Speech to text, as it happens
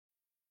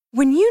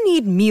When you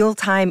need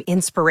mealtime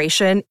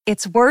inspiration,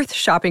 it's worth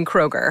shopping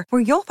Kroger,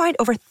 where you'll find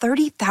over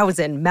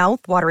 30,000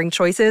 mouth-watering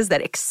choices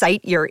that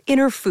excite your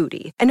inner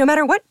foodie. And no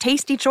matter what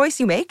tasty choice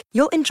you make,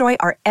 you'll enjoy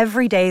our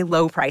everyday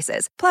low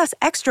prices, plus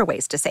extra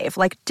ways to save,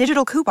 like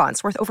digital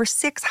coupons worth over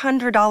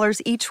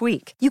 $600 each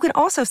week. You can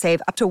also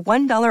save up to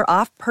 $1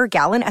 off per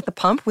gallon at the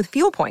pump with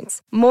fuel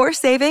points. More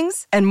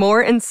savings and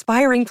more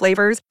inspiring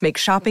flavors make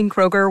shopping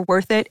Kroger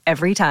worth it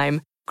every time.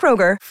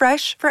 Kroger,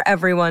 fresh for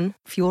everyone.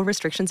 Fuel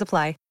restrictions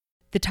apply.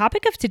 The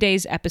topic of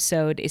today's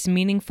episode is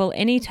meaningful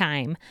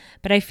anytime,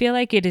 but I feel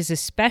like it is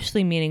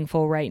especially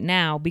meaningful right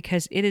now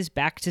because it is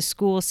back to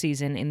school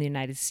season in the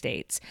United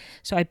States.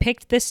 So I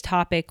picked this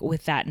topic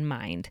with that in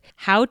mind: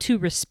 how to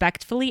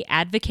respectfully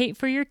advocate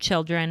for your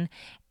children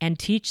and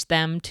teach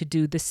them to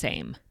do the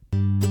same.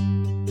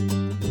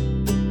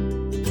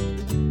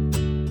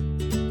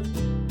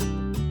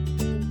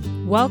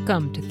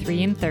 Welcome to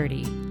 3 in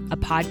 30, a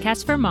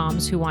podcast for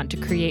moms who want to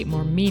create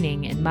more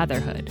meaning in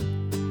motherhood.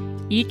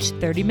 Each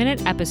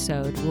 30-minute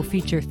episode will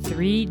feature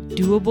 3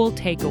 doable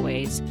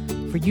takeaways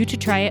for you to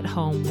try at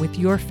home with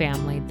your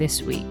family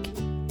this week.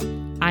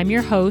 I'm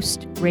your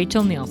host,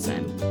 Rachel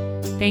Nielsen.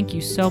 Thank you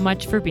so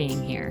much for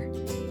being here.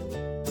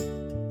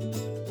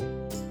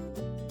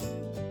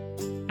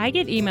 I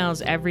get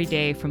emails every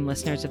day from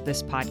listeners of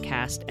this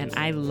podcast, and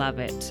I love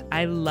it.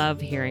 I love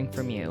hearing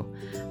from you.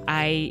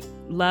 I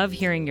love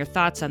hearing your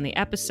thoughts on the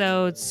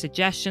episodes,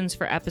 suggestions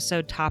for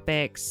episode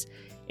topics,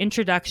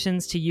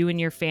 introductions to you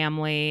and your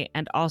family,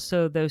 and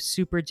also those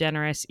super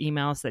generous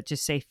emails that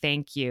just say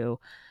thank you.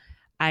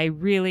 I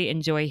really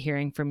enjoy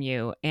hearing from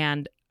you.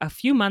 And a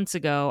few months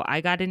ago,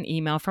 I got an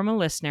email from a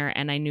listener,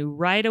 and I knew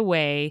right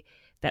away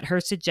that her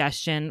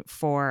suggestion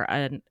for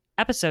an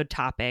episode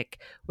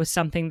topic was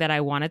something that I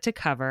wanted to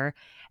cover.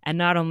 And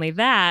not only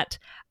that,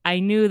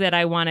 I knew that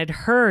I wanted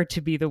her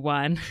to be the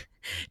one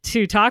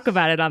to talk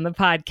about it on the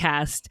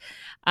podcast.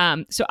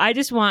 So I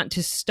just want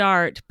to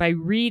start by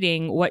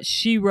reading what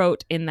she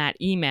wrote in that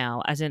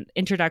email as an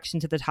introduction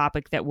to the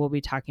topic that we'll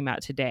be talking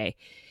about today.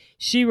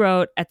 She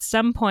wrote, "At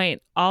some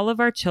point, all of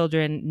our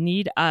children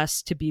need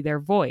us to be their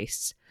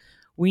voice.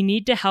 We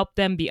need to help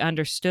them be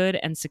understood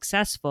and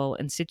successful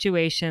in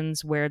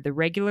situations where the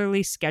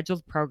regularly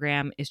scheduled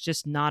program is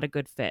just not a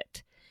good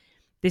fit.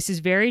 This is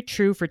very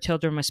true for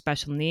children with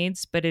special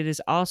needs, but it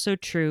is also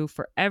true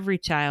for every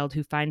child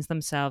who finds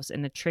themselves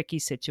in a tricky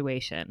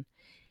situation.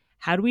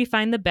 How do we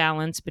find the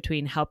balance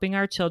between helping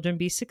our children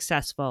be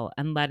successful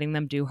and letting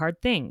them do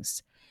hard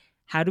things?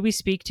 How do we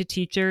speak to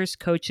teachers,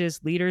 coaches,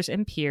 leaders,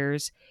 and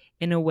peers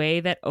in a way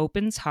that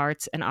opens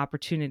hearts and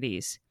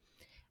opportunities?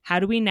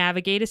 How do we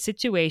navigate a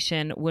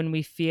situation when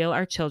we feel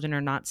our children are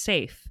not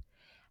safe?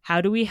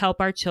 How do we help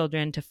our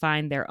children to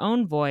find their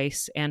own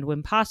voice and,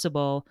 when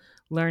possible,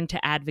 learn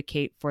to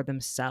advocate for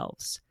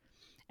themselves?"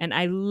 And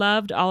I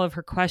loved all of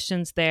her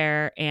questions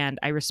there, and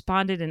I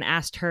responded and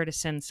asked her to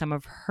send some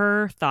of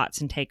her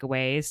thoughts and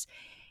takeaways,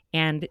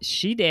 and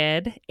she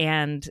did,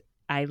 and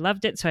I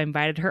loved it, so I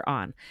invited her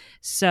on.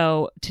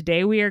 So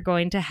today we are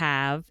going to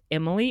have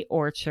Emily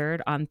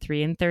Orchard on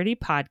 3 in 30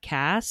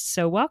 podcast.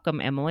 So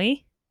welcome,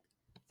 Emily.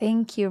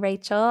 Thank you,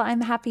 Rachel.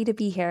 I'm happy to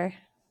be here.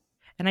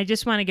 And I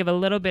just want to give a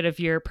little bit of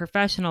your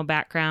professional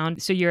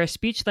background. So you're a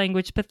speech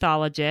language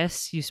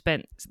pathologist. You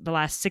spent the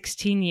last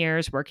 16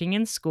 years working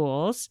in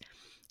schools,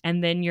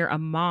 and then you're a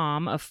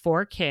mom of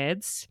 4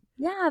 kids.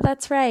 Yeah,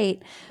 that's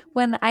right.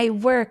 When I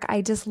work,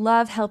 I just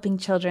love helping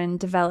children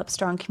develop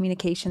strong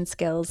communication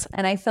skills.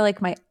 And I feel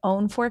like my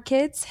own 4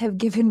 kids have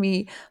given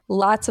me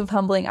lots of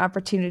humbling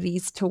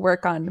opportunities to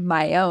work on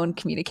my own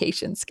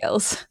communication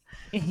skills.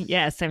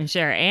 Yes, I'm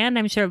sure. And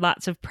I'm sure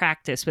lots of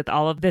practice with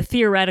all of the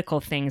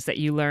theoretical things that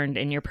you learned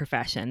in your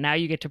profession. Now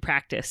you get to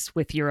practice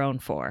with your own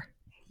 4.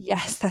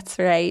 Yes, that's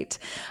right.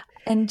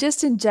 And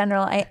just in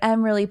general, I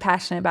am really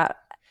passionate about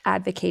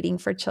advocating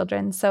for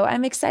children. So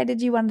I'm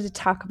excited you wanted to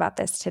talk about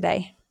this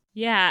today.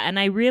 Yeah, and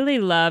I really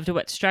loved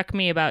what struck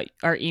me about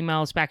our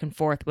emails back and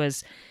forth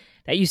was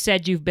that you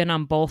said you've been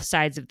on both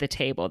sides of the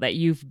table, that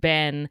you've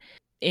been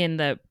in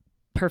the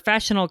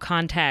professional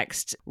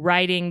context,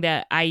 writing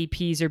the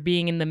IEPs or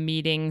being in the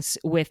meetings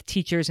with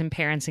teachers and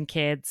parents and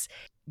kids.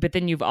 But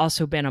then you've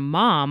also been a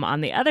mom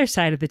on the other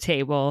side of the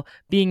table,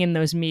 being in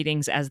those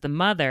meetings as the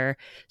mother.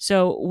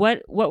 So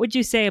what would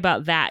you say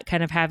about that,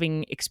 kind of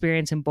having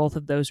experience in both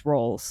of those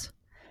roles?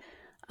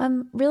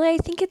 Really, I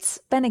think it's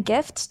been a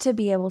gift to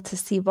be able to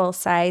see both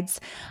sides.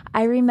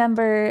 I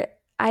remember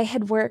I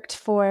had worked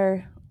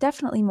for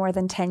definitely more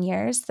than 10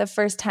 years. The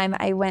first time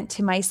I went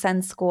to my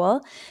son's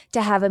school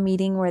to have a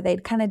meeting where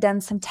they'd kind of done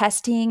some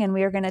testing and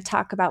we were going to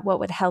talk about what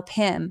would help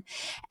him.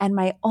 And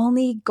my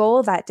only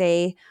goal that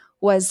day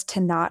was to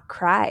not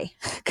cry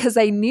because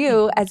I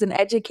knew as an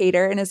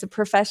educator and as a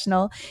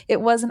professional, it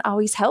wasn't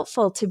always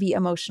helpful to be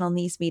emotional in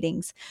these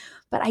meetings.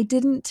 But I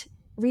didn't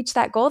reach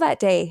that goal that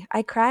day.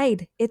 I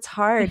cried. It's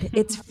hard.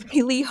 It's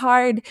really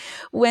hard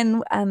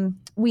when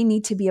we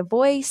need to be a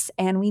voice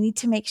and we need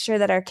to make sure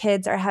that our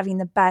kids are having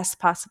the best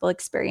possible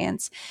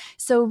experience.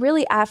 So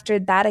really after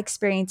that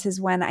experience is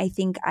when I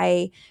think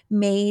I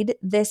made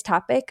this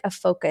topic a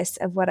focus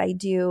of what I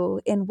do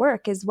in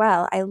work as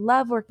well. I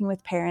love working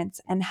with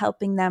parents and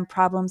helping them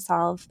problem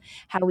solve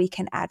how we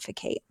can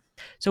advocate.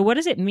 So what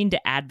does it mean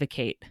to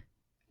advocate?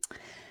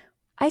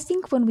 I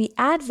think when we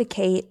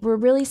advocate, we're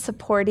really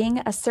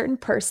supporting a certain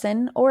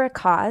person or a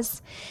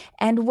cause.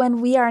 And when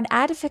we are an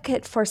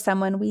advocate for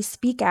someone, we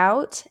speak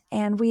out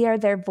and we are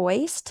their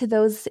voice to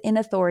those in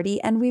authority.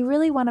 And we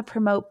really want to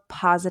promote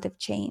positive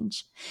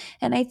change.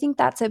 And I think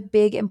that's a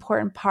big,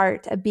 important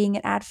part of being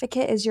an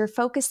advocate is you're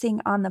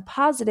focusing on the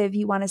positive.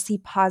 You want to see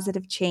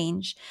positive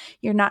change.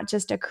 You're not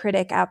just a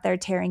critic out there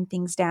tearing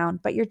things down,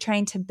 but you're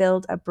trying to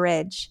build a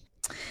bridge.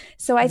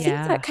 So I think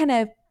that kind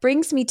of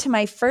brings me to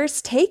my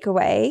first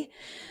takeaway.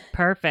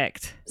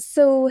 Perfect.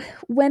 So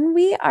when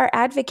we are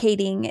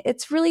advocating,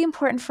 it's really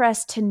important for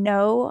us to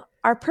know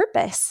our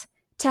purpose,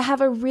 to have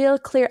a real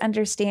clear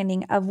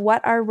understanding of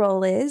what our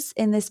role is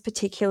in this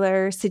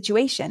particular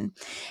situation.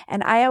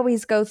 And I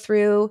always go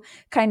through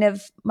kind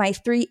of my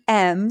 3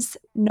 M's,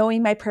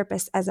 knowing my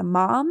purpose as a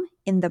mom,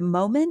 in the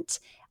moment,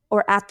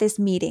 or at this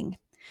meeting.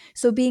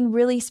 So being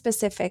really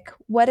specific,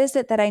 what is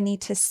it that I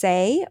need to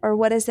say, or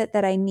what is it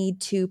that I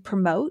need to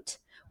promote?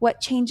 What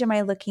change am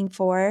I looking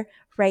for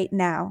right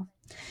now?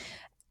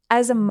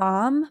 As a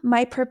mom,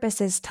 my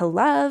purpose is to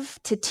love,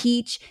 to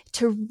teach,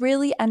 to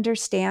really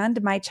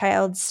understand my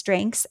child's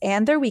strengths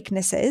and their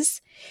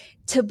weaknesses,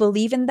 to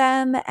believe in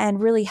them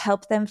and really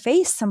help them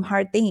face some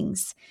hard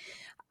things.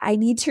 I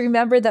need to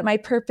remember that my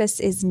purpose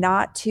is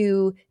not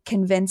to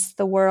convince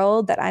the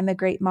world that I'm a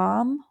great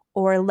mom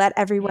or let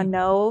everyone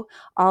know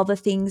all the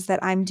things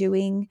that I'm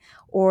doing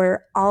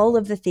or all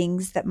of the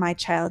things that my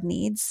child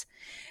needs.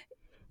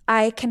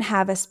 I can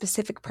have a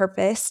specific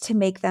purpose to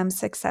make them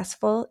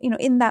successful,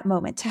 in that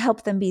moment, to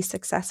help them be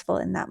successful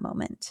in that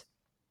moment.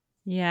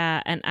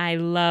 Yeah. And I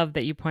love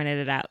that you pointed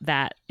it out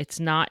that it's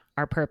not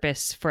our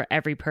purpose for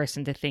every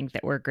person to think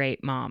that we're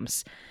great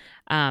moms.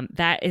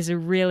 That is a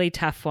really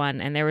tough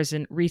one. And there was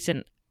a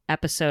recent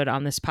episode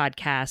on this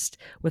podcast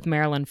with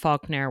Marilyn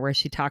Faulkner where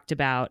she talked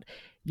about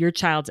your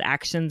child's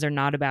actions are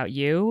not about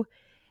you.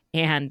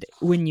 And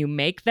when you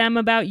make them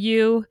about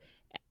you,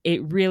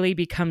 it really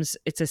becomes,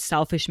 it's a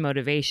selfish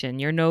motivation.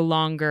 You're no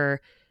longer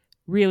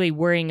really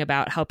worrying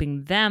about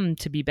helping them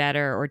to be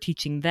better or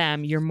teaching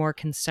them. You're more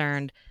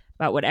concerned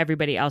about what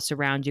everybody else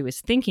around you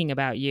is thinking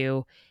about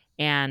you,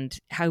 and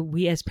how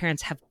we as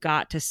parents have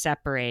got to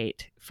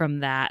separate from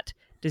that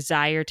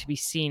desire to be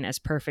seen as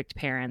perfect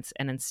parents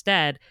and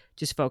instead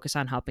just focus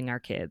on helping our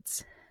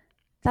kids.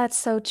 That's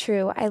so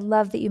true. I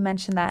love that you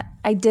mentioned that.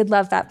 I did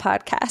love that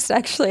podcast.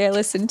 Actually, I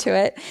listened to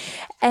it.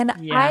 And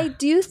I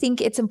do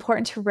think it's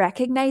important to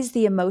recognize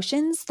the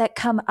emotions that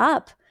come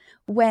up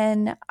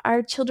when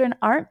our children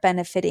aren't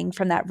benefiting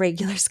from that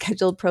regular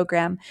scheduled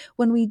program.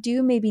 When we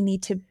do maybe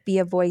need to be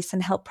a voice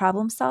and help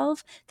problem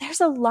solve,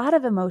 there's a lot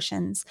of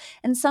emotions.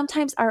 And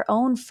sometimes our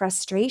own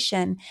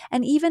frustration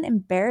and even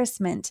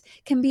embarrassment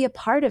can be a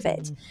part of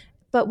it.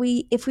 But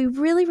if we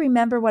really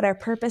remember what our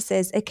purpose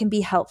is, it can be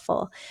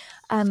helpful.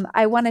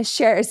 I want to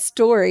share a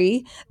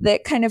story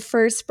that kind of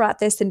first brought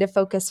this into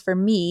focus for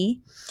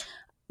me.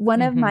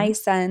 One of my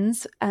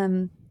sons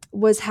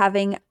was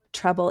having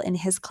trouble in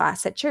his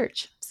class at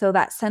church. So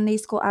that Sunday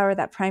school hour,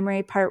 that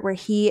primary part where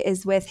he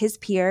is with his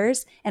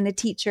peers and a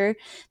teacher,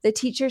 the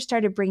teacher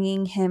started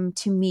bringing him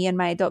to me in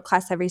my adult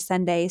class every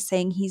Sunday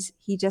saying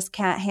he just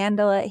can't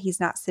handle it.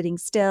 He's not sitting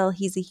still.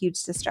 He's a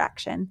huge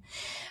distraction.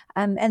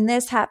 And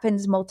this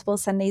happens multiple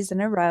Sundays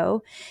in a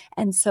row.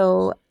 And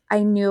so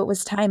I knew it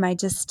was time. I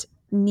just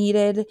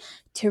needed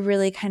to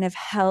really kind of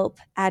help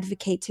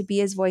advocate, to be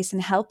his voice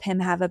and help him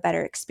have a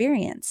better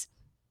experience.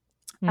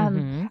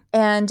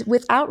 And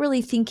without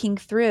really thinking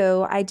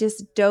through, I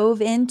just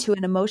dove into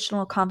an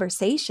emotional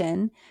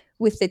conversation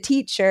with the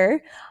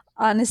teacher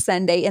on a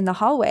Sunday in the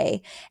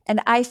hallway. And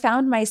I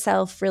found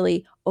myself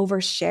really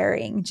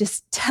oversharing,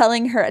 just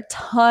telling her a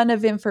ton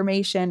of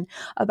information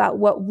about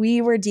what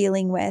we were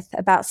dealing with,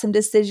 about some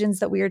decisions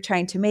that we were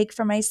trying to make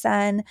for my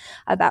son,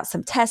 about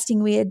some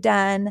testing we had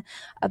done,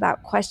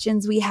 about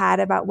questions we had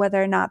about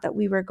whether or not that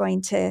we were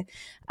going to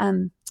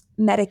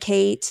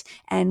medicate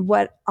and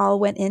what all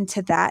went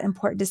into that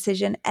important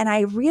decision. And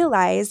I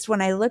realized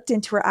when I looked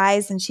into her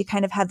eyes and she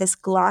kind of had this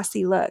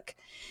glossy look,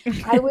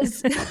 I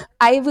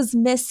was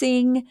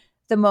missing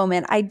the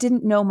moment. I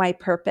didn't know my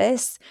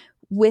purpose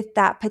with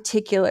that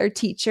particular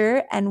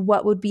teacher and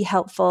what would be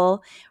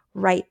helpful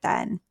right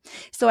then.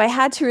 So I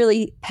had to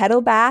really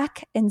pedal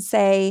back and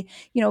say,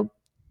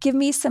 give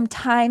me some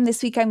time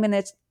this week. I'm going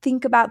to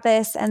think about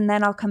this and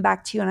then I'll come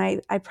back to you.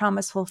 And I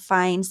promise we'll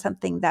find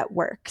something that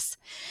works.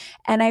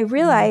 And I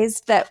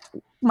realized that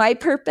My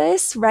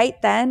purpose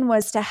right then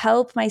was to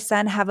help my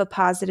son have a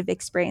positive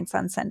experience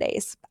on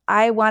Sundays.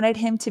 I wanted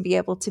him to be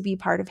able to be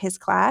part of his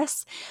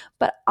class,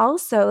 but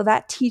also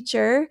that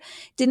teacher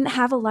didn't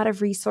have a lot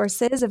of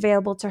resources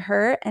available to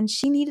her, and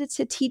she needed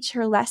to teach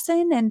her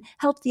lesson and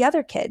help the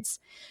other kids.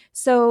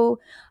 So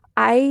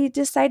I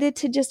decided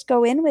to just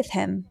go in with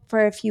him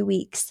for a few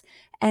weeks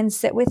and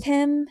sit with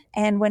him.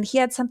 And when he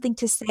had something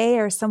to say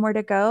or somewhere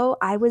to go,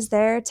 I was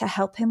there to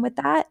help him with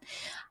that.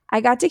 I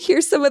got to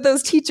hear some of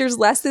those teachers'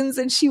 lessons,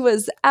 and she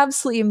was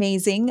absolutely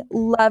amazing.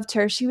 Loved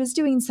her. She was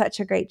doing such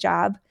a great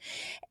job.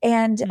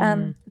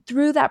 And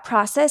through that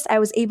process, I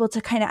was able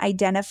to kind of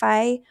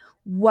identify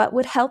what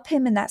would help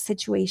him in that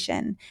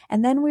situation.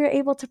 And then we were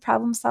able to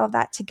problem solve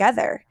that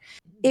together.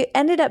 It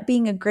ended up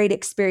being a great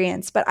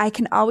experience, but I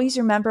can always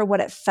remember what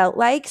it felt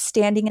like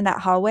standing in that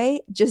hallway,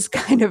 just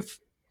kind of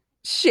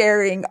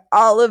sharing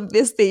all of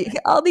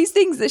all these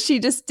things that she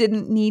just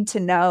didn't need to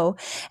know.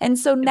 And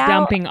so now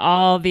dumping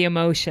all the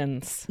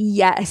emotions.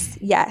 Yes.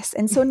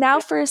 And so now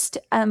first,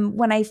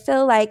 when I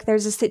feel like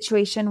there's a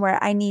situation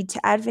where I need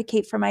to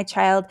advocate for my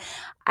child,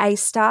 I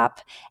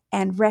stop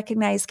and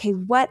recognize, okay,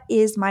 what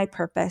is my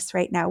purpose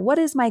right now? What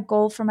is my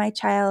goal for my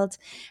child?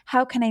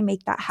 How can I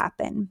make that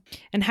happen?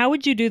 And how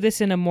would you do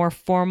this in a more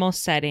formal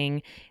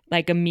setting,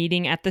 like a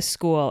meeting at the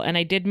school? And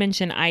I did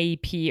mention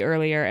IEP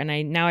earlier,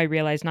 and now I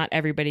realize not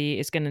everybody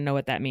is going to know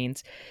what that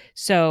means.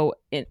 So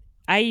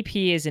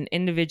IEP is an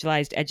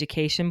individualized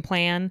education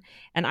plan.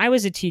 And I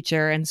was a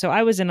teacher, and so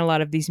I was in a lot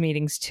of these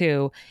meetings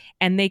too.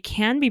 And they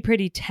can be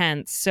pretty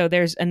tense. So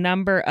there's a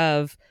number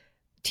of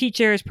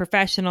teachers,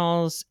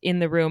 professionals in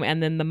the room,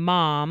 and then the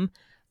mom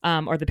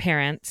or the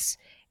parents.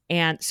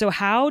 And so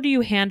how do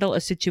you handle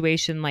a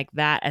situation like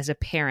that as a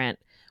parent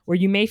where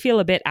you may feel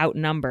a bit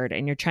outnumbered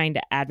and you're trying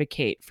to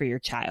advocate for your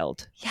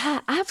child? Yeah,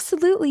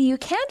 absolutely. You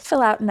can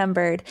feel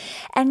outnumbered.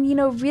 And,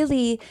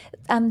 really,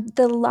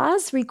 the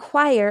laws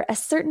require a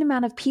certain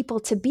amount of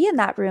people to be in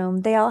that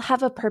room. They all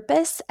have a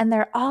purpose, and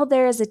they're all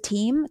there as a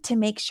team to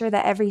make sure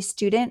that every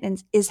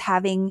student is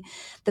having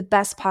the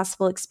best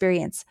possible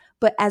experience.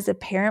 But as a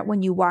parent,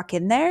 when you walk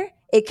in there,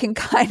 it can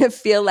kind of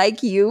feel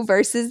like you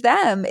versus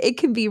them. It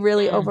can be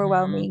really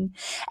overwhelming.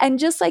 And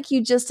just like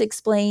you just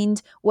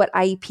explained what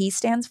IEP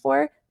stands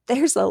for,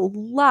 there's a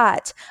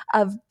lot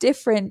of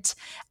different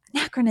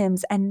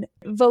acronyms and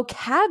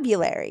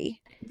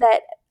vocabulary that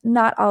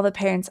not all the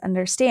parents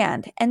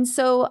understand. And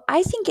so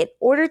I think in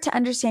order to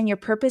understand your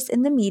purpose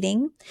in the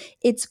meeting,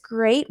 it's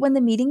great when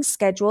the meeting's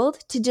scheduled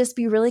to just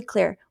be really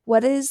clear.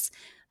 What is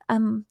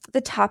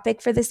the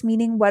topic for this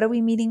meeting? What are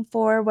we meeting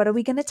for? What are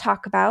we going to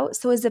talk about?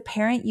 So as a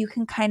parent, you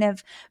can kind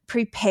of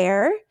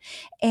prepare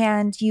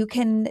and you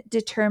can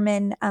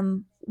determine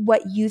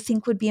what you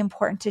think would be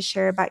important to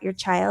share about your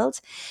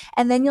child.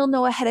 And then you'll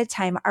know ahead of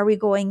time, are we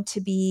going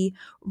to be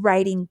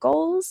writing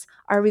goals?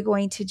 Are we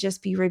going to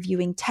just be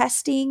reviewing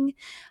testing?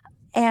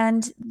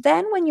 And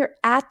then when you're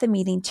at the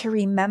meeting, to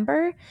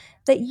remember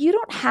that you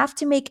don't have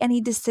to make any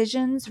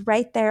decisions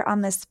right there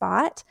on the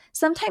spot.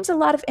 Sometimes a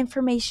lot of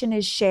information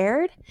is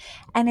shared,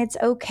 and it's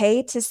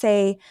okay to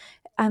say,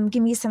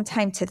 give me some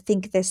time to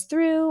think this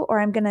through, or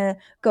I'm going to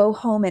go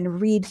home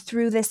and read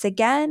through this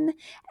again.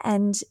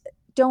 And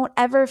don't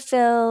ever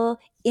feel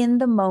in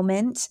the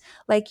moment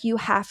like you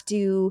have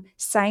to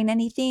sign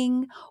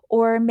anything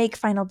or make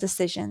final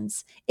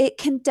decisions. It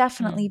can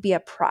definitely be a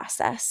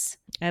process.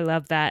 I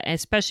love that,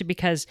 especially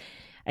because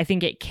I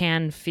think it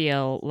can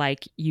feel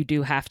like you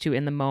do have to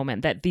in the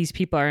moment, that these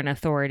people are an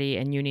authority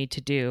and you need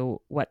to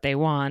do what they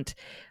want,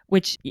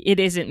 which it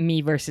isn't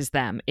me versus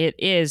them. It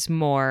is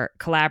more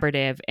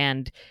collaborative,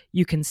 and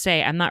you can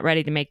say, I'm not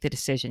ready to make the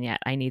decision yet.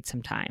 I need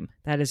some time.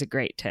 That is a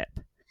great tip.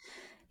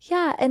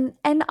 Yeah,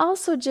 and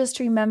also just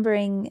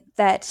remembering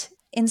that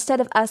instead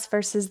of us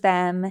versus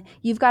them,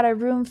 you've got a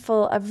room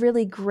full of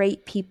really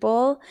great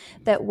people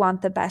that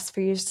want the best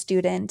for your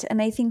student. And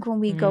I think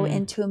when we go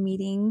into a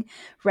meeting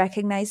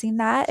recognizing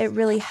that, it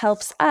really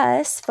helps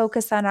us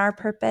focus on our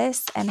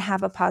purpose and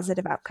have a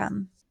positive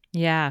outcome.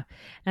 Yeah.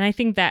 And I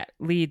think that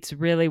leads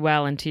really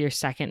well into your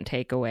second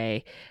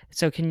takeaway.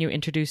 So can you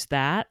introduce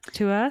that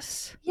to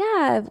us?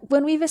 Yeah.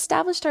 When we've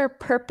established our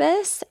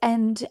purpose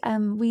and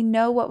we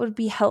know what would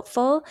be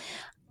helpful,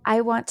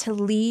 I want to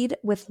lead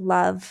with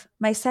love.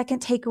 My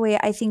second takeaway,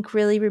 I think,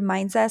 really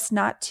reminds us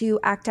not to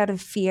act out of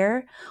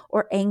fear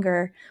or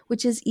anger,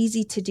 which is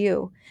easy to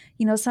do.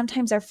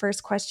 Sometimes our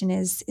first question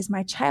is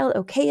my child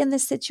okay in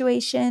this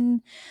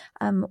situation?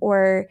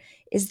 Or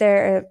is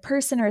there a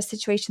person or a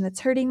situation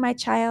that's hurting my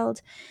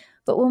child?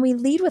 But when we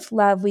lead with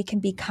love, we can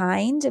be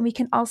kind and we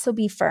can also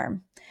be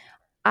firm.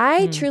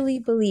 I truly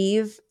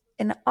believe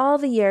in all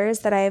the years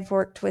that I have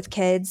worked with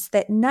kids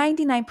that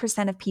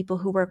 99% of people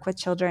who work with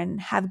children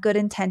have good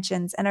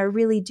intentions and are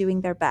really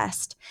doing their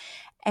best.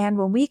 And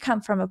when we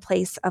come from a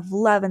place of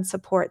love and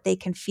support, they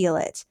can feel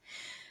it.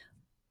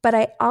 But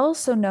I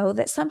also know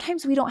that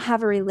sometimes we don't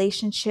have a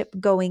relationship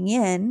going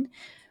in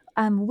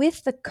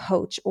with the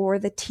coach or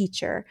the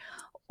teacher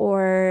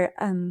or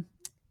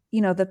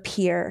the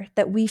peer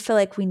that we feel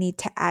like we need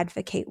to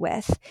advocate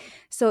with.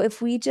 So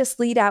if we just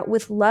lead out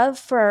with love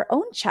for our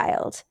own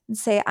child and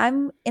say,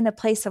 I'm in a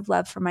place of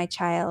love for my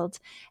child,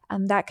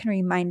 that can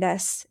remind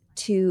us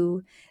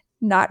to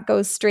not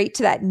go straight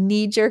to that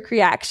knee-jerk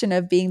reaction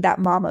of being that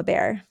mama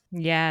bear.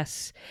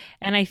 Yes.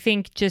 And I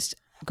think just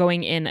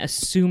going in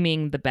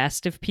assuming the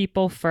best of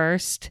people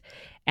first,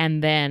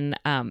 and then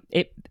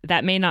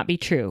that may not be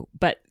true,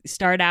 but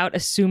start out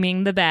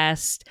assuming the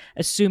best,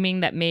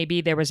 assuming that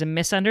maybe there was a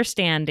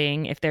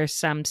misunderstanding if there's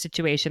some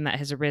situation that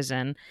has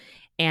arisen,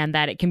 and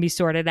that it can be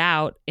sorted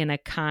out in a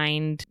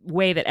kind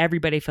way that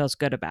everybody feels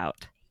good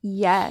about.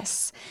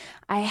 Yes.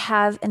 I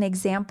have an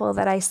example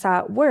that I saw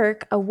at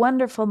work, a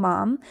wonderful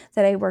mom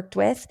that I worked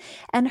with,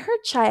 and her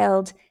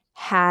child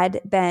had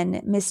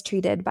been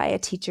mistreated by a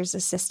teacher's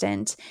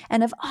assistant.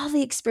 And of all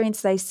the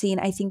experiences I've seen,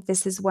 I think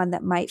this is one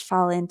that might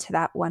fall into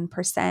that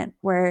 1%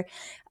 where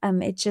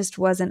it just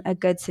wasn't a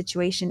good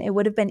situation. It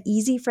would have been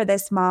easy for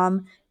this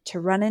mom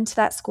to run into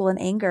that school in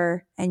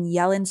anger and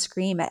yell and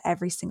scream at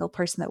every single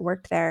person that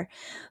worked there.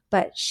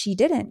 But she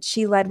didn't.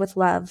 She led with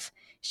love.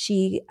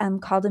 She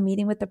called a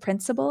meeting with the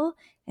principal,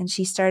 and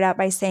she started out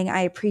by saying,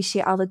 I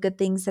appreciate all the good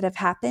things that have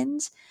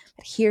happened,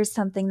 but here's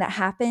something that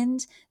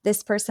happened.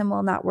 This person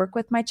will not work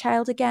with my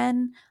child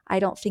again. I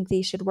don't think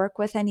they should work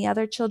with any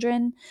other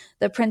children.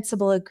 The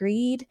principal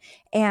agreed,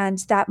 and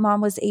that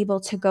mom was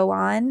able to go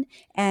on,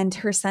 and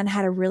her son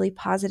had a really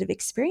positive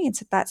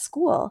experience at that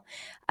school.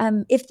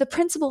 If the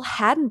principal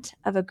hadn't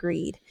have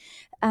agreed,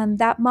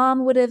 that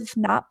mom would have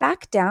not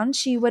backed down.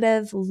 She would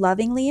have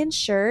lovingly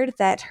ensured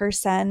that her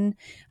son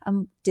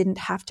didn't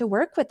have to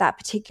work with that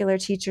particular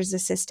teacher's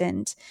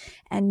assistant.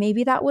 And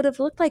maybe that would have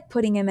looked like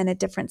putting him in a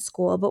different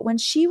school. But when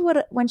she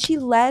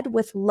led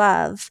with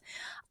love,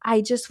 I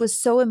just was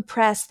so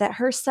impressed that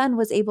her son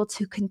was able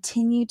to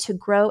continue to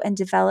grow and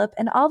develop,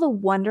 and all the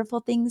wonderful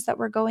things that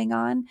were going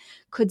on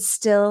could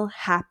still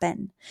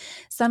happen.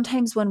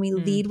 Sometimes when we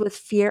lead with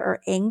fear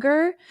or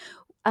anger,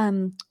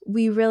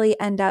 we really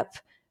end up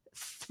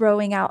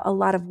throwing out a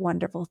lot of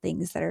wonderful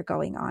things that are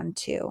going on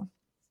too.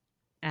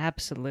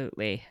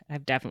 Absolutely.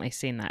 I've definitely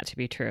seen that to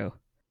be true.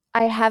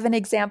 I have an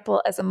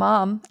example as a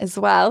mom as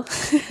well.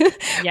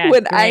 Yeah,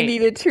 when great. I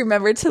needed to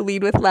remember to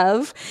lead with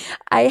love,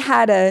 I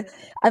had a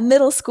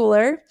middle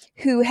schooler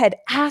who had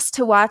asked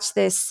to watch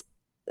this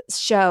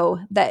show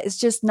that is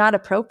just not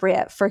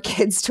appropriate for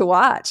kids to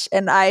watch.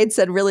 And I had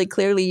said really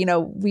clearly,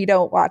 we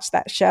don't watch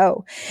that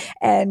show.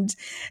 And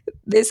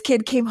this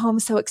kid came home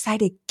so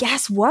excited.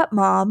 Guess what,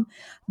 Mom?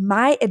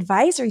 My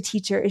advisory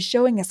teacher is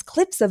showing us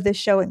clips of this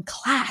show in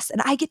class,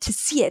 and I get to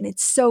see it, and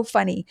it's so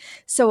funny.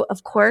 So,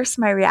 of course,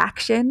 my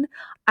reaction,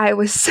 I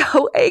was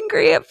so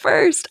angry at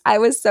first. I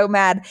was so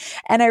mad.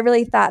 And I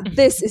really thought,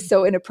 this is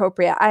so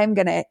inappropriate. I'm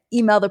going to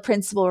email the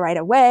principal right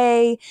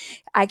away.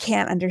 I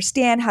can't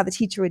understand how the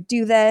teacher would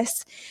do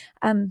this.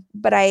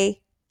 But I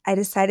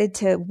decided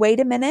to wait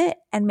a minute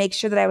and make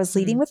sure that I was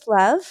leading with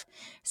love.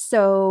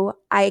 So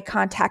I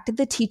contacted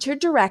the teacher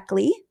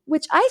directly,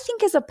 which I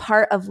think is a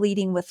part of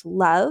leading with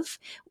love.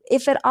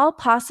 If at all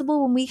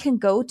possible, when we can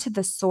go to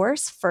the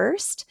source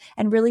first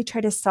and really try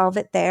to solve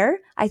it there,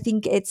 I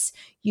think it's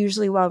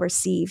usually well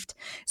received.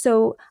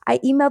 So I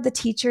emailed the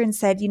teacher and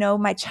said,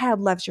 my child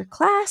loves your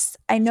class.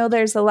 I know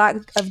there's a lot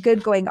of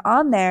good going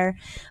on there,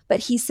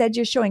 but he said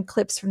you're showing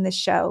clips from this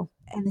show,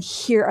 and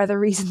here are the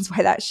reasons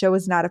why that show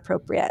is not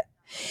appropriate.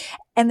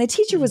 And the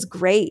teacher was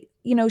great.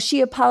 She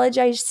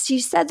apologized. She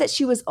said that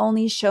she was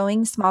only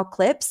showing small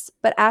clips,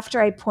 but after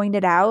I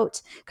pointed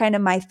out kind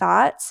of my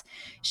thoughts,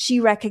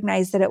 she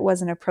recognized that it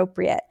wasn't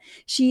appropriate.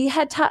 She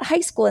had taught high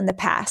school in the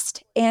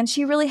past, and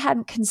she really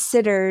hadn't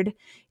considered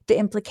the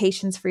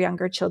implications for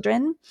younger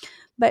children.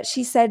 But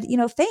she said,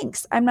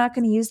 thanks. I'm not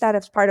going to use that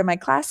as part of my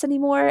class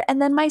anymore.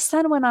 And then my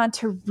son went on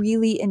to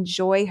really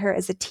enjoy her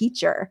as a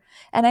teacher.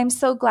 And I'm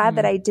so glad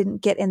that I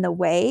didn't get in the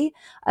way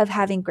of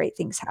having great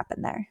things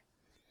happen there.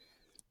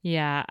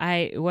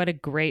 Yeah, what a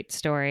great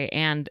story.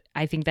 And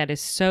I think that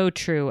is so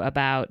true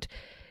about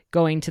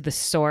going to the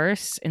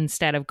source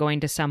instead of going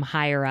to some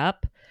higher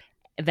up.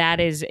 That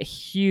is a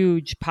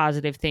huge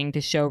positive thing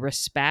to show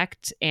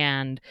respect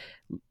and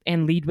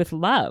lead with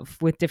love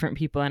with different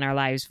people in our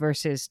lives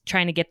versus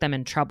trying to get them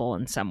in trouble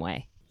in some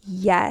way.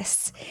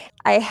 Yes.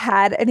 I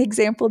had an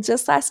example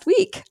just last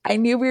week. I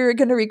knew we were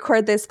going to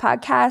record this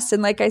podcast.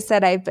 And like I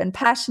said, I've been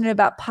passionate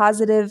about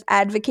positive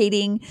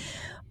advocating,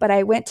 but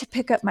I went to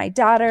pick up my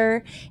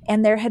daughter,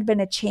 and there had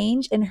been a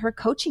change in her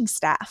coaching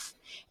staff,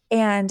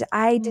 and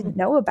I didn't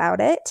know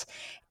about it.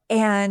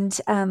 And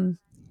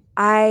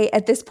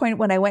at this point,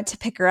 when I went to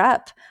pick her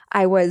up,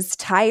 I was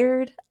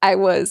tired. I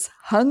was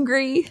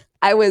hungry.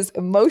 I was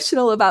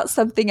emotional about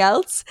something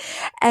else.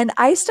 And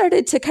I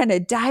started to kind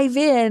of dive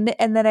in.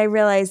 And then I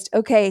realized,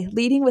 okay,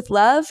 leading with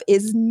love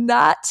is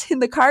not in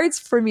the cards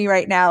for me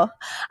right now.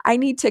 I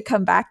need to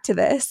come back to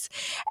this.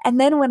 And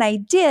then when I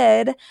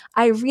did,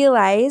 I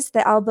realized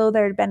that although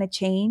there had been a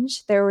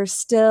change, there were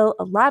still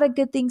a lot of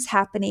good things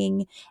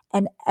happening,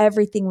 and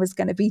everything was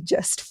going to be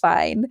just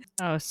fine.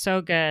 Oh,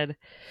 so good.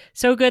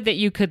 So good that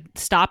you could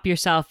stop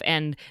yourself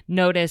and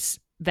notice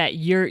that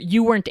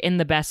you weren't in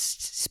the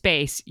best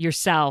space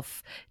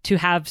yourself to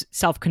have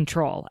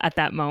self-control at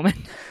that moment.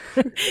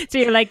 So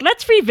you're like,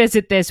 let's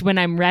revisit this when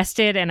I'm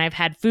rested and I've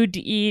had food to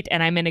eat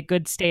and I'm in a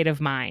good state of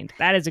mind.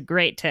 That is a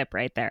great tip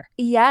right there.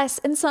 Yes.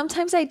 And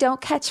sometimes I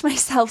don't catch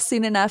myself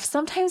soon enough.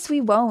 Sometimes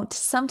we won't.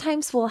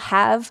 Sometimes we'll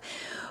have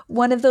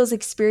one of those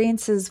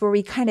experiences where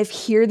we kind of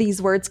hear these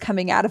words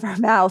coming out of our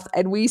mouth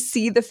and we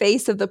see the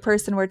face of the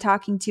person we're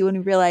talking to and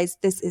we realize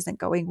this isn't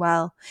going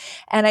well.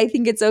 And I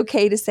think it's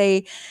okay to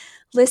say,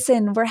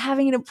 listen, we're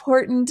having an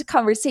important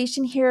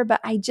conversation here, but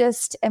I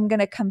just am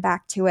going to come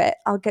back to it.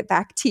 I'll get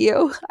back to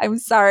you. I'm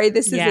sorry,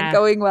 this isn't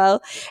going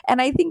well.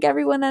 And I think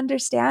everyone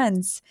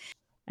understands.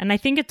 And I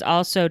think it's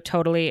also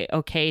totally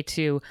okay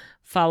to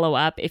follow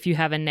up if you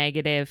have a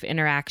negative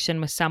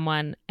interaction with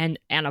someone and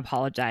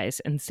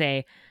apologize and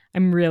say,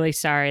 I'm really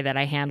sorry that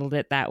I handled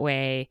it that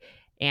way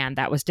and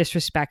that was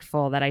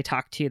disrespectful that I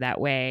talked to you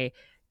that way.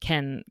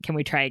 Can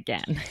we try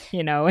again?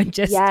 And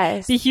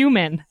just be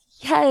human.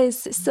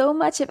 Yes, so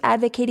much of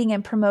advocating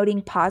and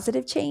promoting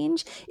positive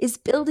change is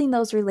building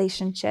those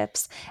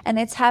relationships. And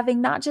it's having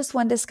not just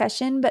one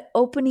discussion, but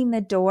opening the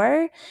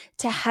door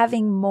to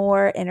having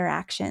more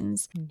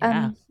interactions.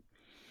 Yeah.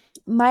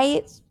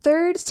 My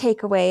third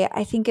takeaway,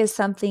 I think, is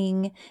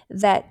something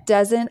that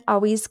doesn't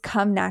always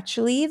come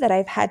naturally, that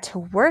I've had to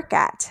work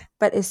at,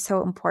 but is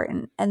so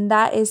important. And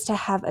that is to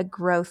have a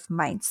growth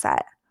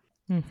mindset.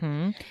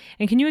 Mm-hmm.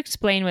 And can you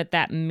explain what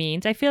that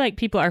means? I feel like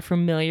people are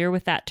familiar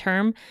with that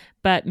term,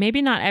 but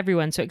maybe not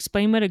everyone. So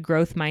explain what a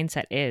growth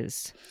mindset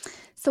is.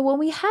 So when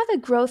we have a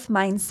growth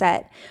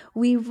mindset,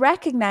 we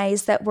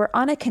recognize that we're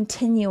on a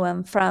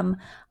continuum from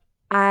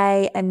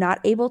I am not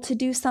able to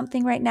do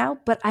something right now,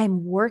 but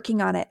I'm working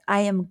on it.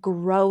 I am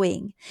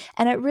growing.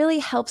 And it really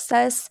helps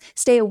us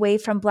stay away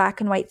from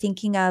black and white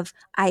thinking of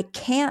I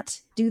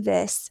can't do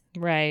this.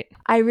 Right.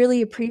 I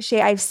really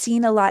appreciate, I've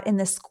seen a lot in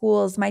the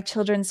schools, my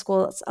children's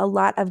schools, a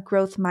lot of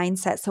growth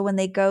mindset. So when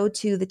they go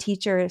to the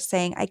teacher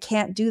saying, I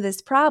can't do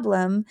this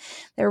problem,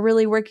 they're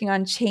really working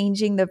on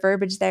changing the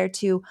verbiage there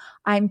to,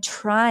 I'm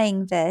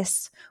trying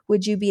this.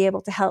 Would you be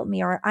able to help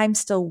me? Or I'm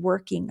still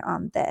working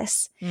on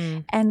this.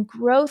 And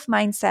growth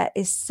mindset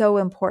is so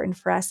important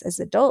for us as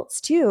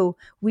adults too.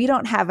 We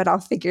don't have it all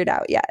figured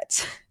out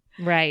yet.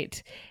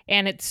 Right.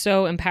 And it's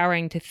so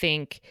empowering to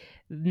think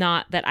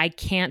not that I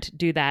can't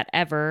do that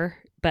ever,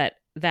 but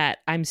that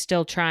I'm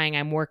still trying,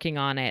 I'm working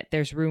on it.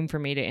 There's room for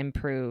me to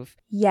improve.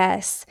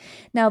 Yes.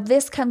 Now,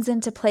 this comes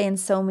into play in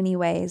so many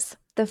ways.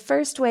 The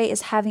first way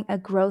is having a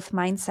growth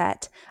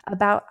mindset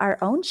about our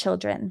own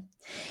children.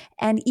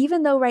 And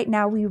even though right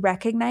now we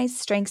recognize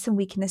strengths and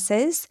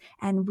weaknesses,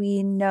 and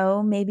we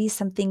know maybe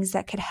some things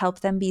that could help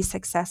them be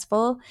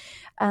successful,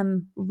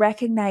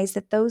 recognize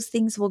that those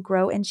things will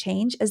grow and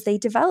change as they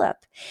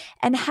develop.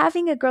 And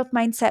having a growth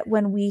mindset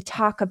when we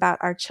talk about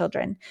our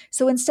children.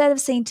 So instead of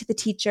saying to the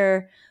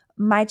teacher,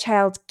 my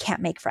child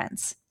can't make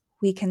friends,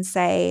 we can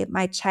say,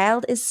 my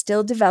child is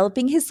still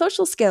developing his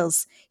social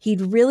skills.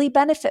 He'd really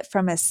benefit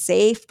from a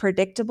safe,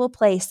 predictable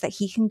place that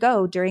he can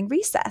go during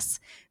recess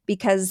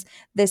because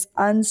this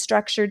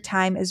unstructured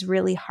time is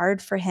really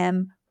hard for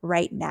him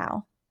right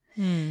now.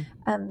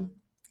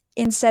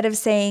 Instead of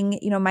saying,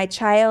 my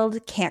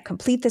child can't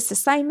complete this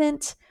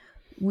assignment,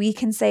 we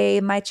can say,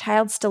 my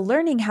child's still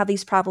learning how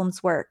these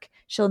problems work.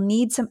 She'll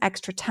need some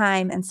extra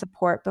time and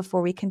support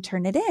before we can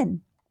turn it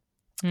in.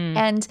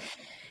 And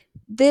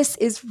this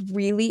is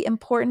really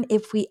important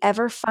if we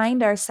ever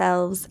find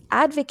ourselves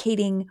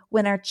advocating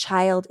when our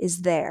child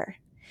is there.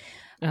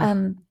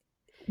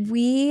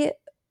 We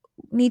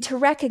need to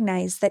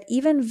recognize that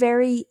even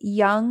very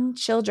young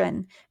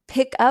children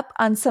pick up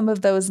on some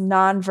of those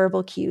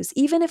nonverbal cues.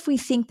 Even if we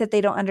think that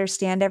they don't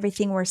understand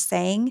everything we're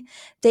saying,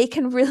 they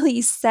can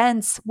really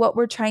sense what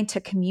we're trying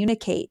to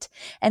communicate.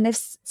 And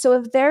if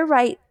they're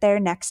right there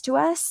next to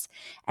us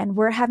and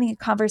we're having a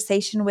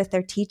conversation with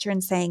their teacher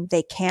and saying,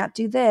 they can't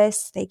do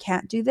this,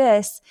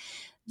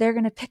 they're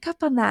going to pick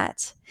up on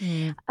that.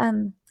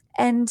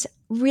 And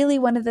really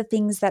one of the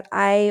things that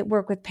I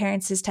work with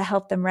parents is to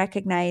help them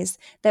recognize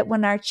that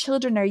when our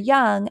children are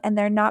young and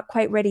they're not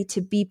quite ready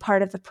to be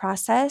part of the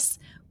process,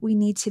 we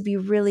need to be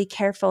really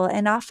careful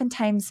and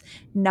oftentimes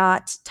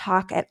not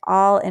talk at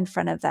all in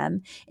front of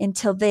them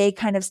until they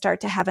kind of start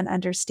to have an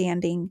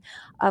understanding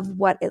of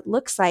what it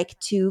looks like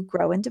to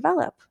grow and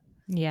develop.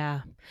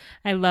 Yeah,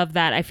 I love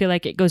that. I feel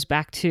like it goes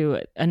back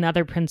to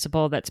another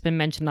principle that's been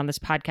mentioned on this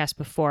podcast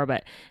before,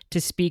 but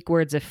to speak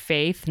words of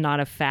faith, not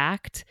of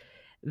fact.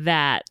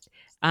 That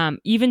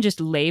even just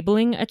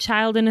labeling a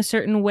child in a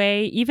certain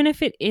way, even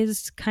if it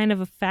is kind of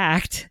a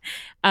fact,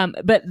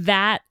 but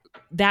that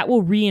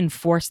will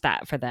reinforce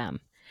that for them.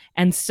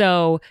 And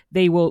so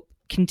they will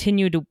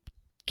continue to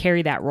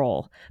carry that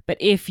role. But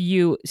if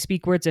you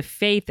speak words of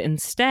faith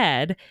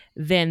instead,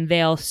 then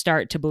they'll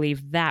start to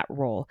believe that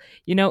role.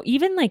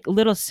 Even like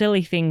little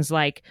silly things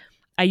like,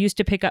 I used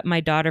to pick up my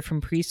daughter from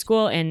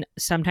preschool, and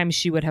sometimes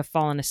she would have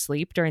fallen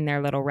asleep during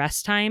their little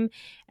rest time,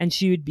 and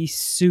she would be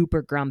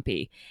super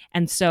grumpy.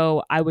 And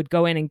so I would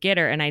go in and get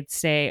her, and I'd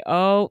say,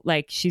 oh,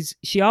 like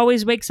she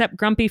always wakes up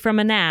grumpy from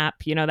a nap,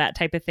 that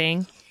type of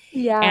thing.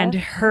 Yeah. And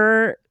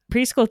her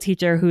preschool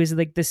teacher, who is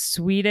like the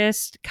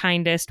sweetest,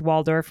 kindest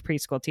Waldorf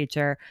preschool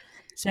teacher,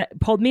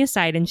 pulled me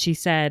aside and she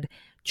said,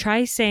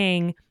 try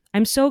saying,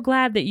 I'm so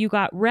glad that you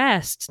got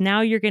rest. Now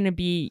you're going to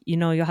be,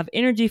 you'll have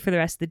energy for the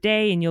rest of the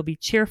day and you'll be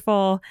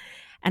cheerful.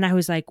 And I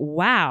was like,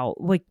 wow,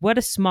 like what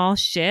a small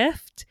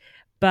shift.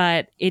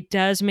 But it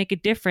does make a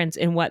difference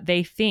in what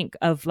they think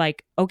of,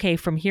 like, okay,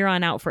 from here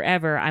on out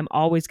forever, I'm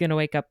always going to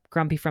wake up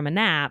grumpy from a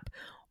nap,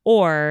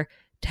 or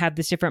to have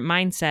this different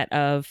mindset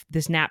of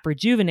this nap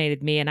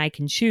rejuvenated me and I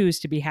can choose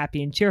to be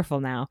happy and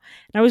cheerful now.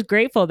 And I was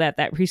grateful that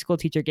preschool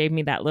teacher gave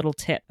me that little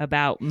tip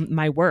about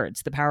my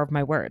words, the power of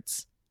my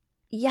words.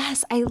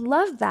 Yes, I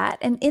love that.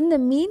 And in the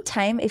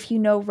meantime, if you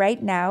know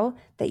right now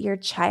that your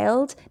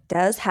child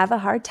does have a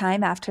hard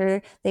time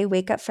after they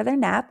wake up for their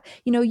nap,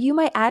 you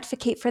might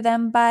advocate for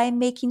them by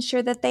making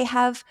sure that they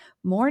have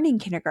morning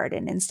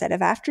kindergarten instead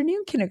of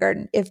afternoon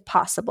kindergarten, if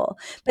possible.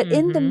 But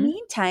in the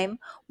meantime,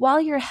 while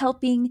you're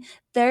helping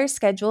their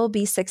schedule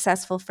be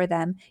successful for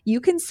them, you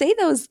can say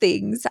those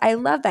things. I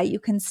love that. You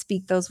can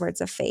speak those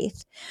words of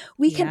faith.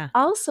 We can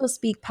also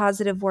speak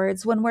positive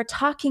words when we're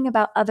talking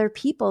about other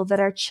people that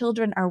our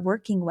children are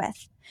working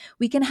with.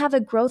 We can have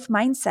a growth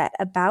mindset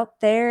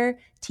about their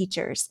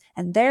teachers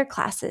and their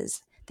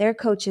classes, their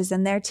coaches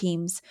and their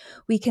teams.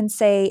 We can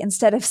say,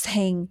 instead of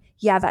saying,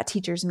 yeah, that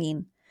teacher's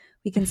mean,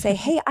 we can say,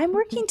 hey, I'm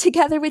working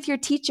together with your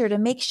teacher to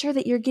make sure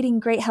that you're getting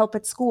great help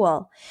at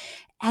school.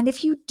 And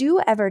if you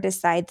do ever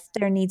decide that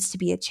there needs to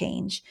be a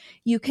change,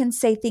 you can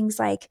say things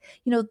like,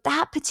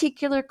 that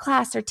particular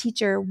class or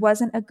teacher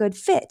wasn't a good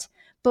fit,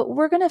 but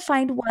we're going to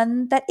find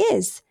one that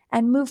is,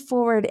 and move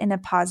forward in a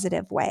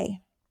positive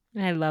way.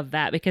 I love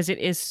that, because it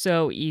is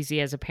so easy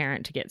as a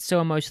parent to get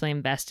so emotionally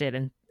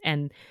invested,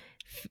 and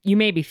you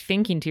may be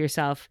thinking to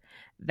yourself,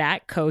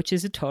 that coach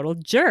is a total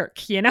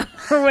jerk,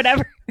 or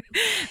whatever.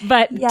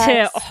 But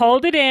to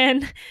hold it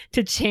in,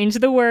 to change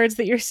the words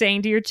that you're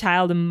saying to your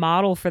child and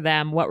model for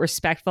them what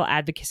respectful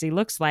advocacy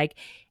looks like.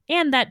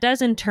 And that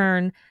does in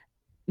turn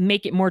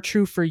make it more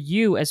true for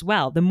you as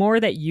well. The more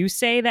that you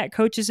say that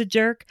coach is a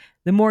jerk,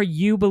 the more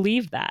you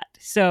believe that.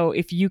 So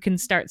if you can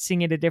start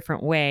seeing it a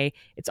different way,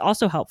 it's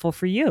also helpful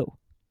for you.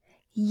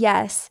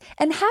 Yes.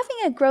 And having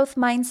a growth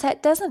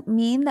mindset doesn't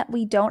mean that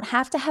we don't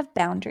have to have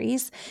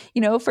boundaries.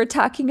 If we're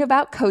talking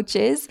about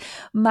coaches,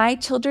 my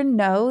children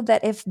know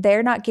that if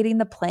they're not getting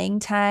the playing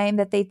time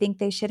that they think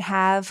they should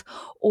have,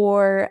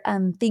 or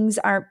things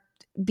aren't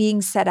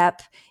being set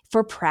up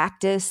for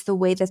practice the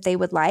way that they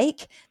would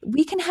like,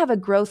 we can have a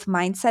growth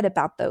mindset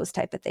about those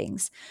type of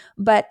things.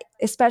 But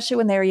especially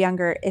when they were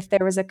younger, if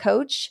there was a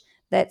coach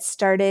that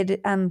started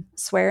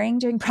swearing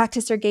during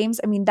practice or games,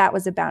 that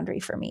was a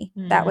boundary for me.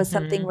 That was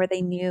something where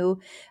they knew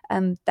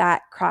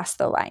that crossed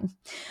the line.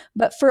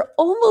 But for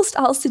almost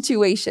all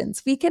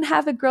situations, we can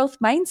have a growth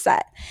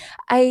mindset.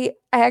 I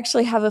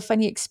actually have a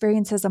funny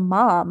experience as a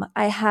mom.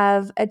 I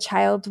have a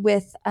child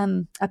with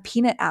a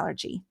peanut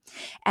allergy.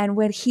 And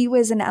when he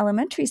was in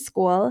elementary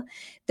school,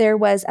 there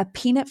was a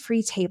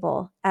peanut-free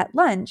table at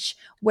lunch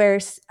where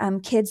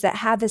kids that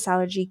had this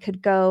allergy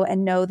could go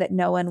and know that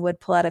no one would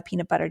pull out a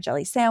peanut butter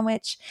jelly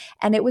sandwich.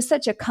 And it was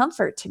such a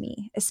comfort to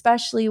me,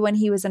 especially when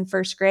he was in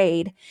first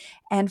grade.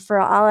 And for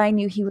all I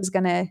knew, he was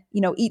going to,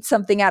 eat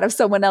something out of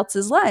someone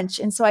else's lunch.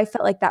 And so I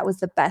felt like that was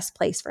the best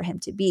place for him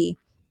to be.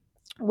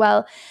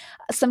 Well,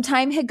 some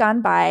time had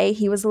gone by.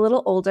 He was a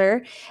little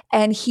older,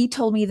 and he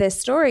told me this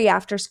story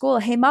after school.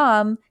 Hey,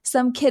 Mom,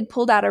 some kid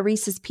pulled out a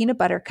Reese's peanut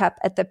butter cup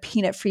at the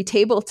peanut-free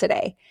table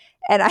today.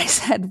 And I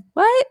said,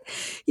 what?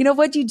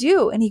 What'd you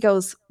do? And he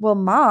goes, well,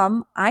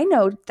 Mom, I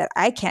know that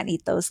I can't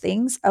eat those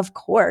things, of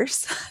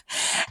course.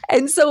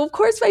 And so, of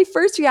course, my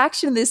first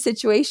reaction in this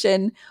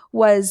situation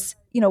was,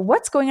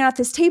 what's going on at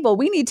this table?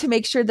 We need to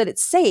make sure that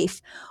it's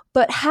safe.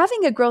 But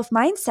having a growth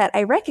mindset,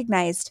 I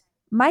recognized,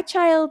 my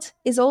child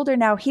is older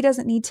now. He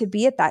doesn't need to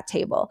be at that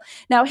table.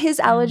 Now, his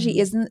allergy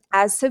isn't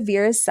as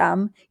severe as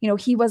some.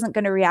 He wasn't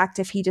going to react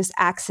if he just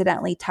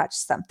accidentally touched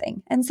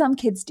something. And some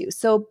kids do.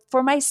 So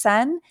for my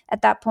son,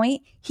 at that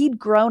point, he'd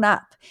grown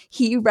up.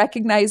 He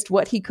recognized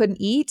what he couldn't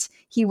eat.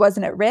 He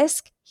wasn't at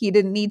risk. He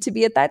didn't need to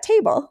be at that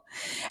table.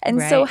 And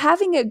so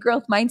having a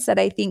growth mindset,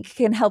 I think,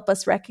 can help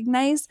us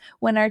recognize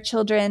when our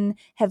children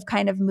have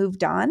kind of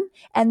moved on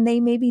and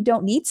they maybe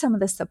don't need some of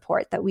the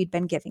support that we'd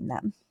been giving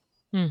them.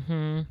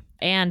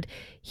 And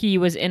he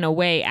was in a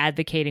way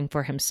advocating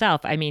for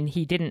himself.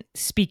 He didn't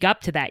speak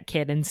up to that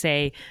kid and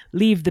say,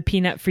 leave the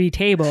peanut-free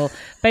table,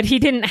 but he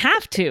didn't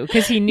have to,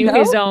 because he knew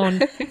his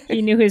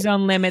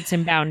own limits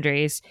and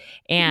boundaries.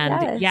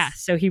 And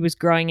so he was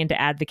growing into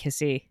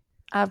advocacy.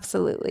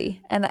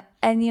 Absolutely. And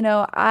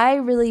I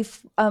really,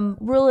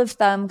 rule of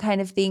thumb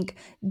kind of think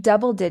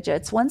double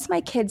digits. Once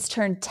my kids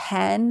turn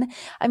 10,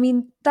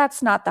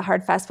 that's not the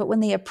hard fast, but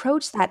when they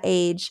approach that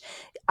age,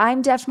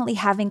 I'm definitely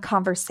having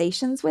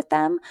conversations with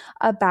them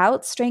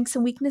about strengths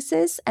and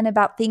weaknesses and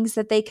about things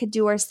that they could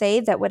do or say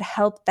that would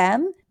help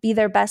them be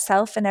their best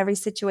self in every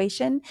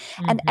situation.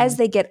 And as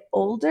they get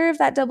older, of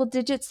that double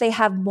digits, they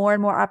have more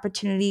and more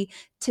opportunity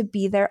to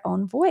be their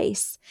own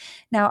voice.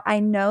 Now, I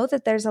know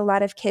that there's a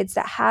lot of kids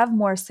that have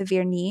more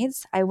severe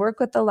needs. I work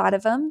with a lot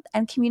of them,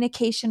 and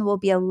communication will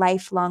be a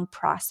lifelong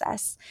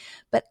process.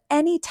 But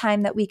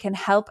anytime that we can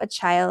help a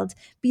child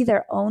be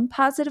their own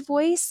positive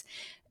voice,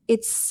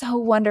 it's so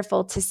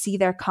wonderful to see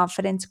their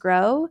confidence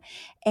grow,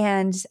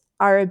 and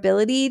our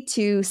ability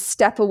to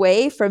step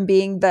away from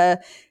being the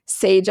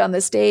sage on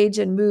the stage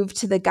and move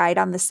to the guide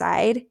on the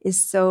side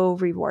is so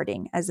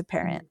rewarding as a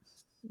parent.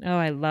 Oh,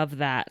 I love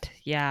that.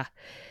 Yeah.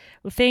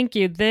 Well, thank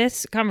you.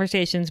 This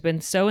conversation's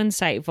been so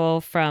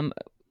insightful, from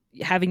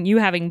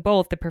having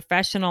both the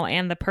professional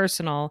and the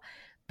personal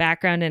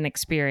background and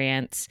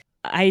experience.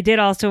 I did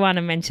also want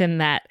to mention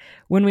that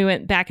when we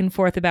went back and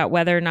forth about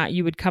whether or not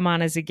you would come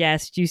on as a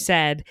guest, you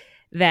said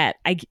that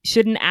I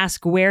shouldn't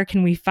ask, where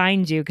can we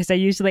find you? Because I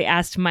usually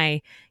asked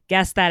my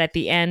guests that at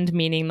the end,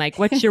 meaning like,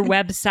 what's your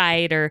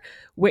website, or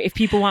if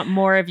people want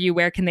more of you,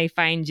 where can they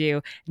find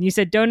you? And you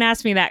said, don't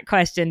ask me that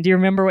question. Do you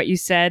remember what you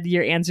said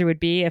your answer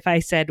would be if I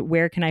said,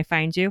 where can I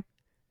find you?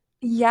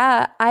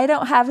 Yeah, I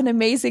don't have an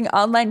amazing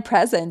online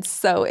presence.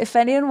 So if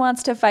anyone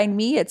wants to find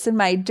me, it's in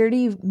my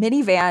dirty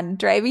minivan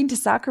driving to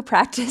soccer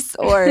practice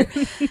or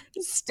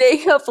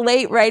staying up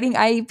late writing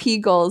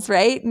IEP goals,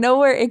 right?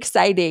 Nowhere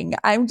exciting.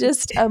 I'm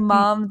just a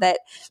mom that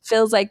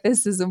feels like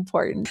this is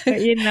important. But,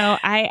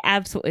 I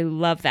absolutely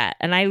love that.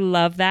 And I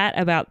love that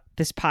about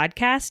this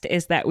podcast,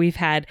 is that we've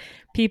had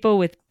people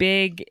with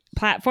big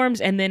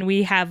platforms, and then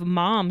we have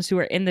moms who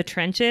are in the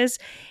trenches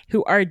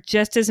who are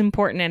just as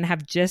important and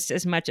have just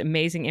as much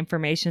amazing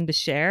information to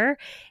share.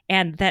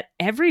 And that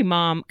every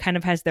mom kind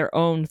of has their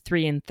own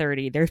 3 and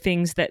 30. They're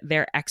things that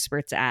they're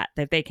experts at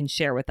that they can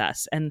share with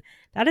us. And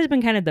that has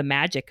been kind of the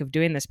magic of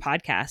doing this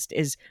podcast,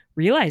 is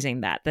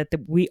realizing that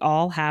we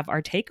all have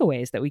our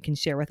takeaways that we can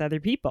share with other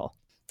people.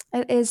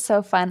 It is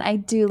so fun. I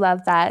do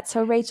love that.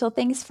 So Rachel,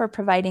 thanks for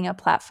providing a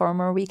platform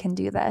where we can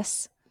do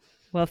this.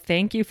 Well,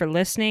 thank you for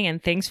listening,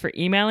 and thanks for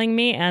emailing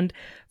me and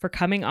for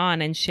coming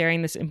on and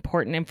sharing this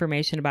important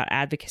information about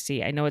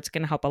advocacy. I know it's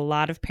going to help a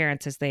lot of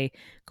parents as they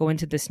go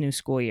into this new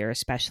school year,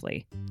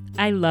 especially.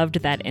 I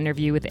loved that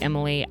interview with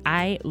Emily.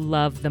 I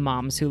love the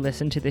moms who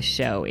listen to this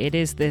show. It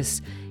is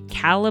this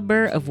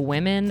caliber of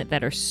women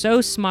that are so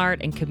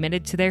smart and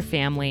committed to their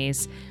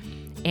families.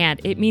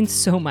 And it means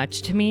so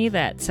much to me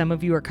that some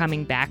of you are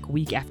coming back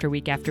week after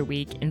week after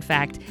week. In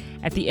fact,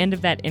 at the end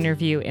of that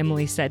interview,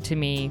 Emily said to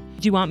me,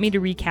 "Do you want me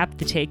to recap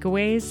the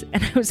takeaways?"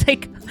 And I was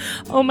like,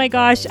 oh my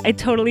gosh, I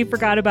totally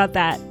forgot about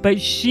that. But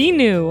she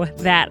knew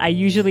that I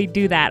usually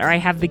do that, or I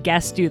have the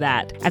guests do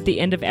that at the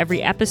end of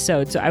every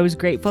episode. So I was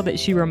grateful that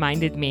she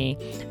reminded me.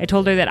 I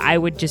told her that I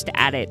would just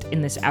add it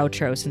in this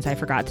outro since I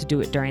forgot to do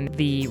it during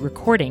the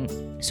recording.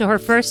 So her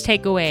first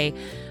takeaway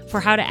for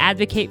how to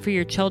advocate for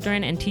your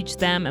children and teach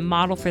them and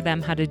model for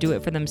them how to do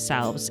it for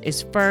themselves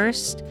is,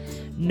 first,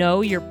 know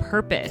your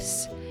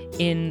purpose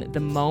in the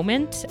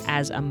moment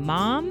as a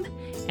mom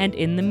and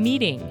in the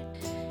meeting.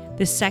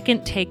 The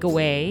second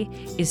takeaway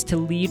is to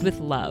lead with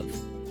love,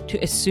 to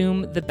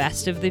assume the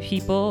best of the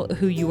people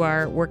who you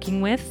are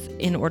working with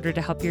in order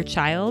to help your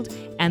child.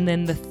 And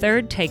then the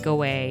third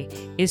takeaway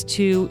is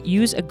to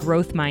use a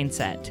growth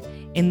mindset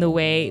in the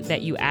way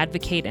that you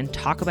advocate and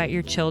talk about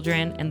your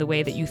children, and the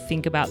way that you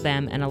think about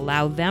them and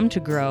allow them to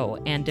grow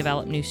and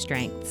develop new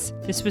strengths.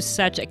 This was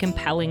such a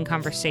compelling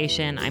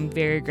conversation. I'm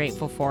very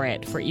grateful for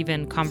it, for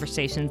even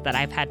conversations that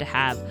I've had to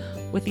have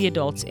with the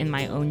adults in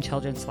my own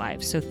children's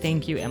lives. So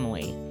thank you,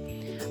 Emily.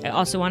 I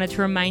also wanted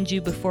to remind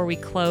you before we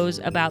close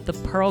about the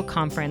Pearl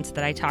Conference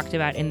that I talked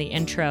about in the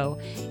intro.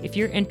 If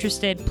you're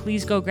interested,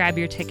 please go grab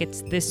your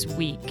tickets this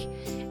week.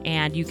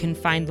 And you can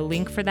find the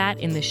link for that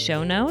in the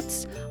show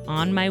notes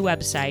on my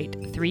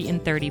website,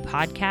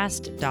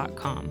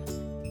 3in30podcast.com.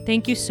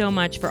 Thank you so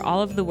much for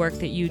all of the work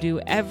that you do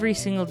every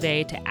single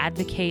day to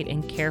advocate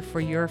and care for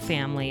your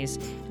families.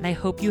 And I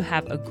hope you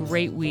have a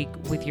great week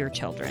with your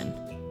children.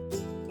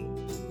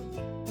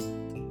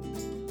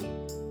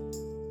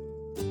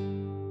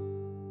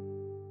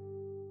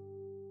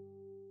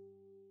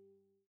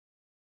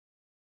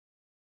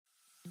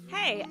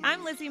 Hey,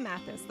 I'm Lizzie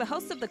Mathis, the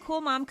host of the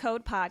Cool Mom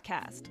Code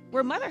podcast,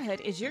 where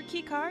motherhood is your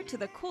key card to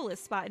the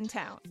coolest spot in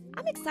town.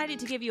 I'm excited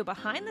to give you a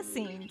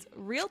behind-the-scenes,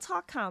 real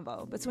talk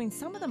combo between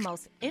some of the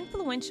most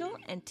influential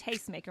and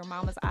tastemaker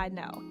mamas I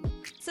know.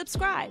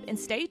 Subscribe and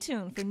stay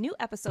tuned for new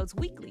episodes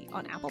weekly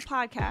on Apple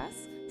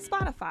Podcasts,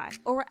 Spotify,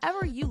 or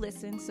wherever you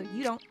listen so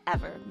you don't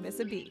ever miss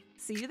a beat.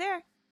 See you there.